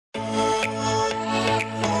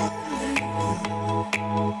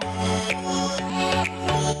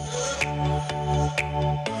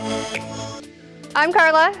I'm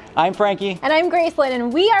Carla. I'm Frankie. And I'm Gracelyn,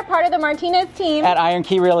 and we are part of the Martinez team at Iron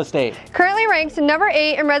Key Real Estate. Currently ranked number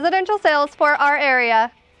 8 in residential sales for our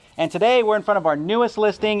area. And today we're in front of our newest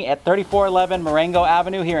listing at 3411 Marengo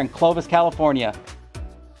Avenue here in Clovis, California.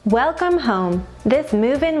 Welcome home. This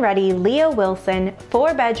move-in ready Leo Wilson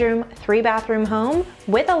 4-bedroom, 3-bathroom home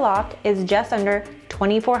with a loft is just under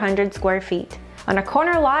 2,400 square feet on a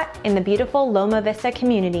corner lot in the beautiful Loma Vista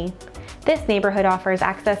Community. This neighborhood offers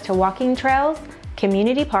access to walking trails,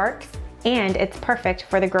 community parks, and it's perfect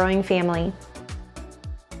for the growing family.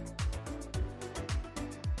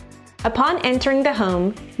 Upon entering the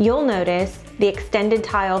home, you'll notice the extended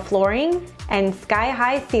tile flooring and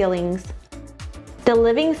sky-high ceilings. The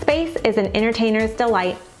living space is an entertainer's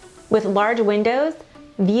delight, with large windows,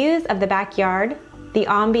 views of the backyard, the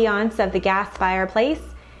ambiance of the gas fireplace,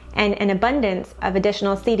 and an abundance of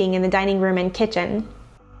additional seating in the dining room and kitchen.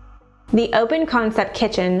 The open concept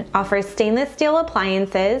kitchen offers stainless steel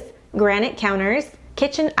appliances, granite counters,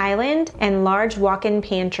 kitchen island, and large walk-in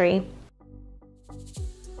pantry.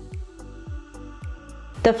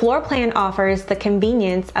 The floor plan offers the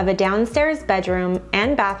convenience of a downstairs bedroom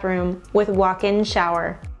and bathroom with walk-in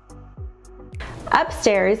shower.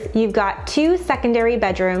 Upstairs, you've got 2 secondary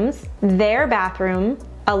bedrooms, their bathroom,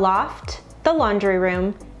 a loft, the laundry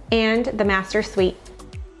room, and the master suite.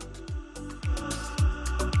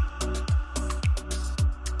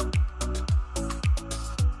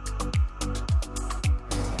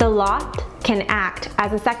 The loft can act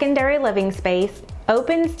as a secondary living space,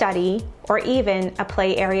 open study, or even a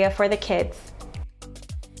play area for the kids.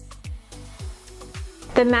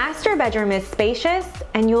 The master bedroom is spacious,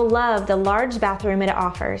 and you'll love the large bathroom it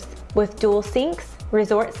offers. With dual sinks,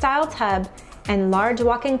 resort-style tub, and large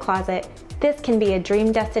walk-in closet, this can be a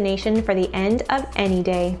dream destination for the end of any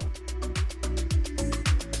day.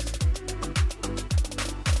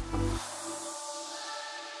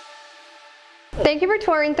 Thank you for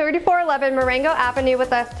touring 3411 Marengo Avenue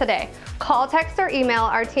with us today. Call, text, or email.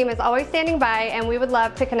 Our team is always standing by, and we would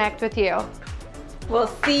love to connect with you. We'll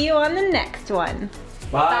see you on the next one.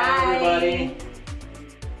 Bye, everybody.